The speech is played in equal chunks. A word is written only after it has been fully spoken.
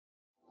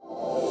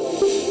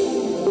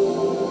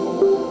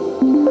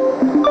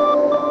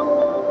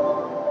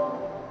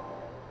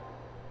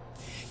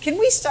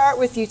start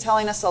with you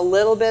telling us a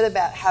little bit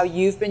about how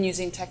you've been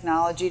using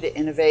technology to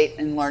innovate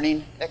in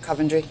learning at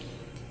Coventry?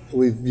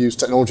 We've used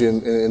technology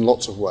in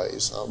lots of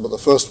ways, but the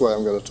first way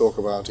I'm going to talk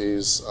about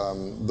is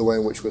the way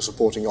in which we're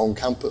supporting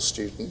on-campus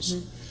students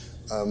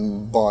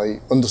by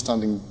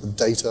understanding the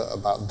data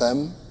about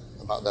them,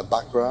 about their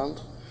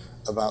background,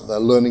 about their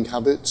learning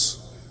habits,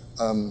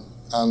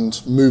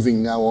 and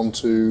moving now on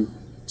to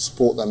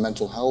support their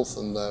mental health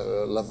and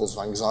their levels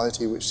of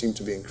anxiety, which seem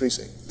to be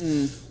increasing.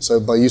 So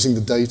by using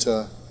the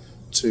data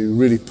to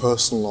really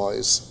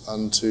personalize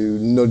and to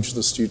nudge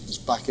the students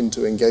back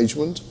into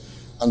engagement,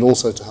 and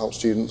also to help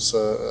students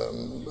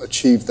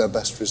achieve their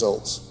best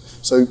results.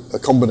 So a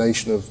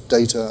combination of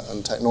data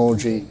and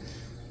technology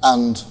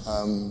and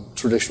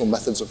traditional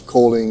methods of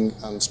calling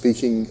and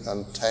speaking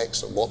and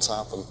text and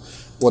WhatsApp and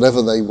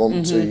whatever they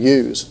want to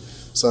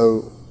use.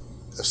 So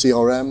a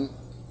CRM,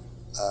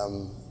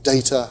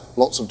 data,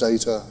 lots of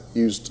data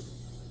used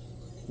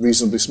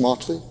reasonably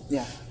smartly.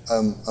 Yeah.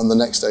 And the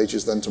next stage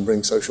is then to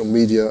bring social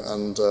media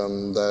and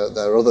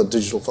their other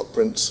digital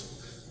footprints,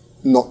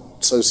 not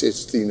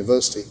associated to the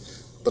university,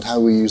 but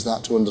how we use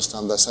that to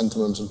understand their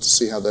sentiment and to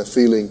see how they're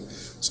feeling,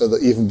 so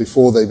that even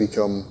before they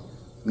become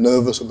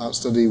nervous about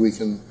study, we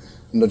can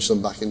nudge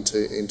them back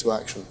into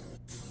action.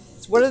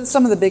 What are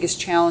some of the biggest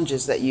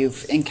challenges that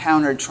you've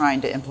encountered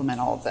trying to implement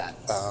all of that?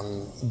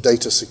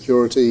 Data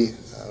security,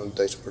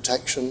 data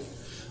protection,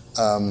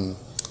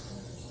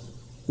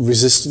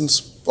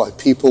 resistance by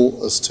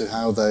people as to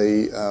how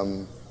they,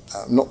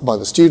 not by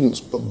the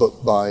students,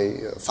 but by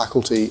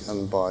faculty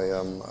and by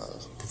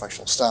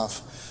professional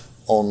staff,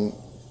 on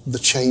the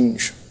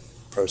change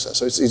process.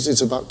 So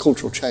it's about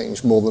cultural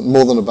change more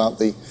than about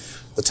the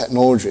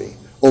technology.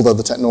 Although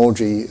the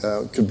technology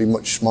could be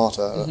much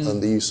smarter,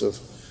 and the use of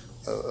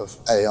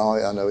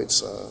AI, I know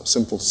it's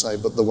simple to say,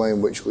 but the way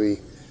in which we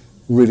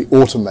really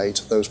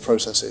automate those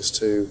processes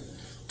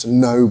to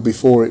know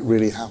before it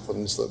really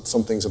happens that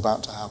something's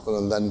about to happen,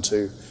 and then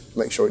to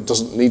make sure it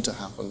doesn't need to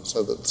happen,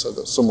 so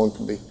that someone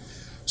can be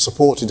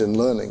supported in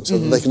learning, so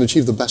that they can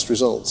achieve the best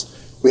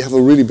results. We have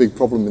a really big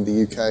problem in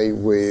the UK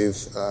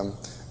with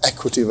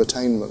equity of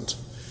attainment.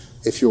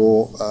 If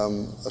you're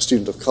a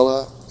student of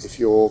colour, if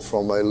you're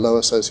from a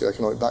lower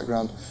socioeconomic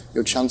background,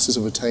 your chances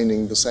of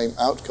attaining the same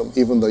outcome,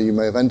 even though you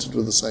may have entered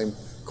with the same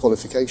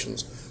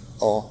qualifications,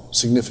 are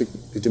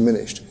significantly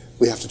diminished.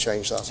 We have to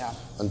change that. Yeah.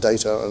 And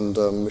data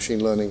and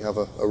machine learning have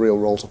a real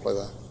role to play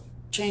there.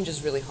 Change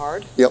is really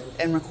hard. Yep.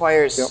 And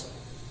requires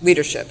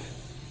leadership.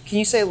 Can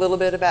you say a little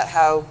bit about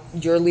how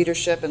your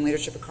leadership and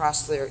leadership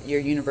across your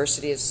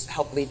university has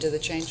helped lead to the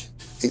change?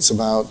 It's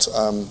about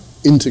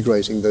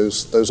integrating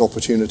those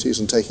opportunities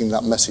and taking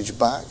that message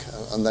back,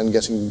 and then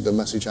getting the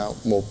message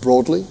out more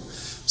broadly,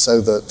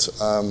 so that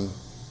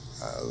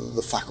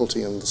the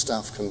faculty and the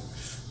staff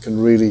can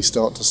really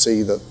start to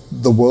see that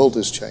the world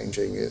is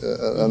changing.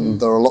 And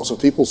there are lots of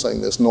people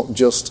saying this, not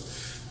just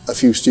a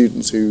few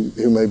students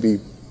who may be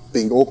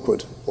being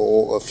awkward,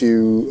 or a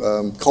few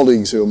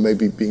colleagues who are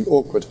maybe being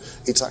awkward.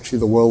 It's actually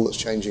the world that's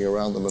changing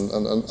around them,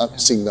 and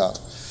seeing that.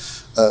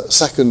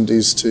 Second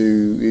is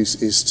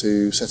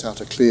to set out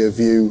a clear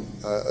view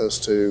as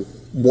to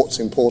what's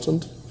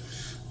important.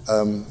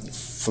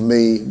 For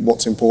me,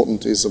 what's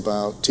important is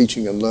about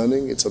teaching and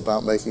learning. It's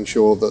about making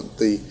sure that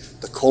the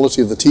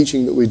quality of the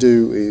teaching that we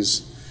do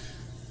is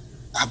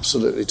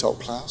absolutely top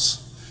class,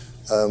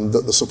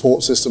 that the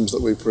support systems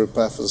that we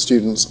prepare for the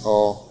students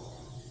are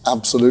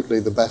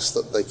absolutely the best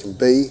that they can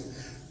be,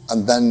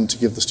 and then to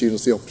give the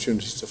students the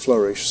opportunity to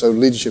flourish. So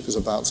leadership is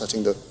about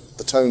setting the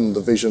tone,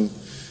 the vision,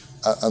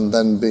 and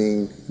then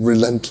being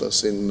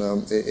relentless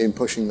in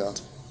pushing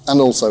that, and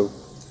also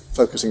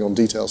focusing on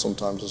detail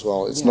sometimes as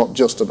well. It's not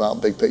just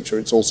about big picture,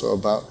 it's also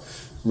about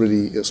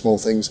really small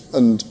things.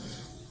 And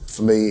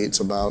for me, it's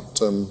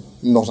about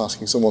not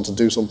asking someone to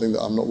do something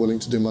that I'm not willing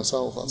to do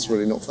myself. That's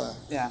really not fair.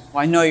 Yeah,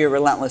 well, I know you're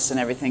relentless in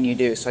everything you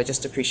do, so I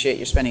just appreciate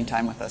you spending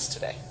time with us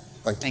today.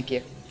 Thank you. Thank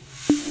you.